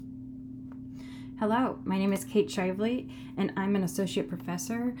Hello, my name is Kate Shively, and I'm an associate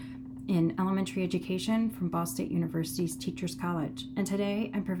professor in elementary education from Ball State University's Teachers College. And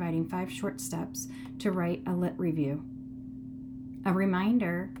today I'm providing 5 short steps to write a lit review. A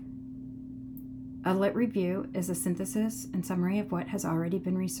reminder, a lit review is a synthesis and summary of what has already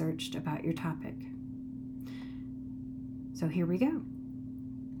been researched about your topic. So here we go.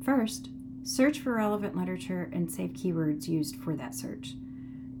 First, search for relevant literature and save keywords used for that search.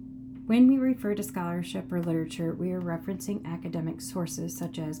 When we refer to scholarship or literature, we are referencing academic sources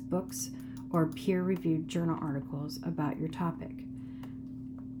such as books or peer-reviewed journal articles about your topic.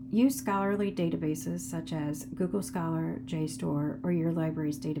 Use scholarly databases such as Google Scholar, JSTOR, or your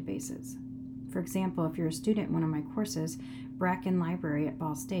library's databases. For example, if you're a student in one of my courses, Bracken Library at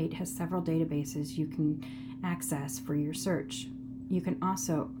Ball State has several databases you can access for your search. You can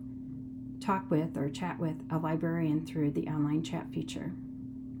also talk with or chat with a librarian through the online chat feature.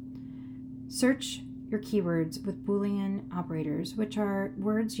 Search your keywords with Boolean operators, which are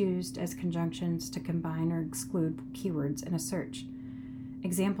words used as conjunctions to combine or exclude keywords in a search.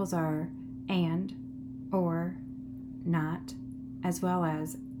 Examples are and, or, not, as well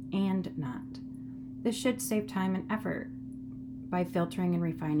as and not. This should save time and effort by filtering and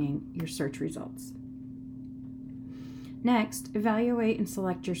refining your search results. Next, evaluate and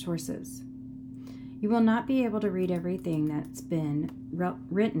select your sources. You will not be able to read everything that's been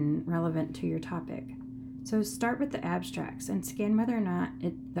written relevant to your topic. So start with the abstracts and scan whether or not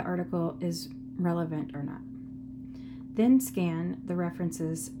the article is relevant or not. Then scan the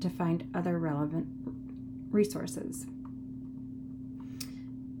references to find other relevant resources.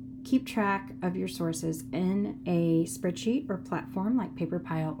 Keep track of your sources in a spreadsheet or platform like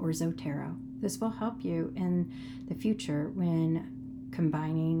PaperPile or Zotero. This will help you in the future when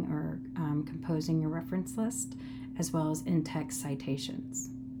combining or composing your reference list, as well as in-text citations.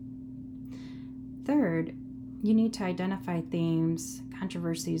 Third, you need to identify themes,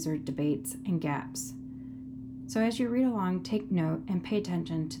 controversies, or debates, and gaps. So as you read along, take note and pay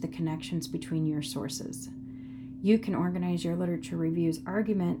attention to the connections between your sources. You can organize your literature review's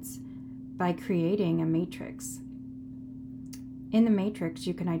arguments by creating a matrix. In the matrix,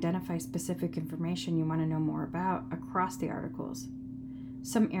 you can identify specific information you want to know more about across the articles.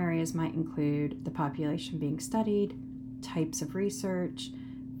 Some areas might include the population being studied, types of research,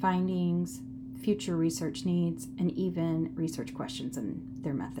 findings, future research needs, and even research questions and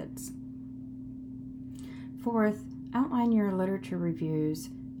their methods. Fourth, outline your literature review's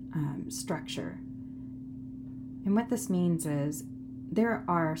structure. And what this means is there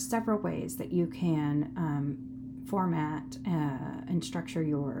are several ways that you can format and structure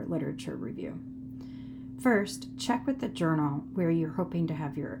your literature review. First, check with the journal where you're hoping to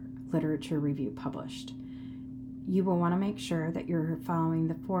have your literature review published. You will want to make sure that you're following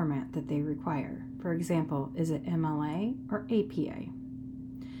the format that they require. For example, is it MLA or APA?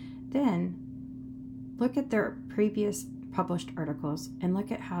 Then, look at their previous published articles and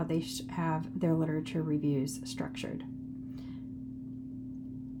look at how they have their literature reviews structured.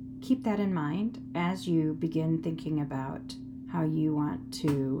 Keep that in mind as you begin thinking about how you want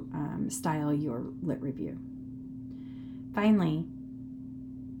to style your lit review. Finally,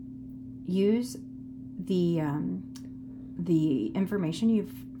 use the information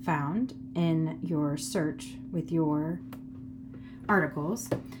you've found in your search with your articles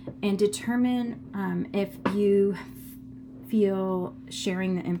and determine if you feel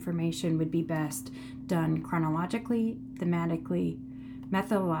sharing the information would be best done chronologically, thematically,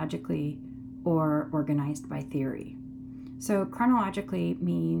 methodologically, or organized by theory. So chronologically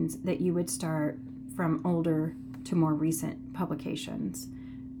means that you would start from older to more recent publications.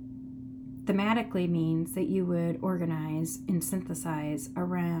 Thematically means that you would organize and synthesize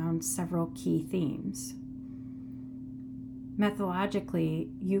around several key themes.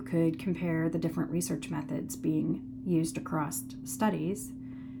 Methodologically, you could compare the different research methods being used across studies.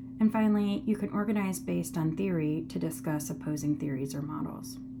 And finally, you can organize based on theory to discuss opposing theories or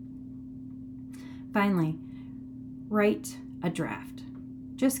models. Finally, write a draft.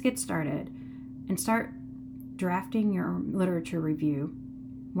 Just get started and start drafting your literature review.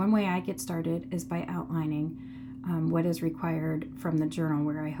 One way I get started is by outlining what is required from the journal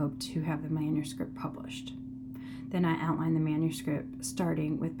where I hope to have the manuscript published. Then I outline the manuscript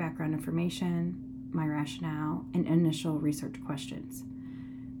starting with background information, my rationale, and initial research questions.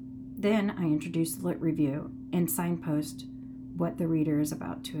 Then I introduce the lit review and signpost what the reader is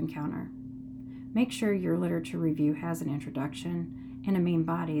about to encounter. Make sure your literature review has an introduction and a main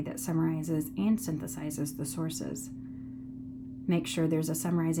body that summarizes and synthesizes the sources. Make sure there's a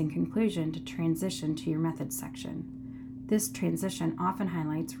summarizing conclusion to transition to your methods section. This transition often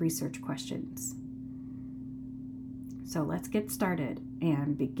highlights research questions. So let's get started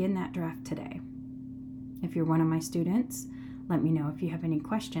and begin that draft today. If you're one of my students, let me know if you have any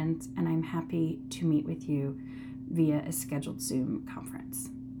questions, and I'm happy to meet with you via a scheduled Zoom conference.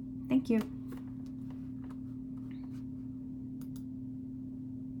 Thank you.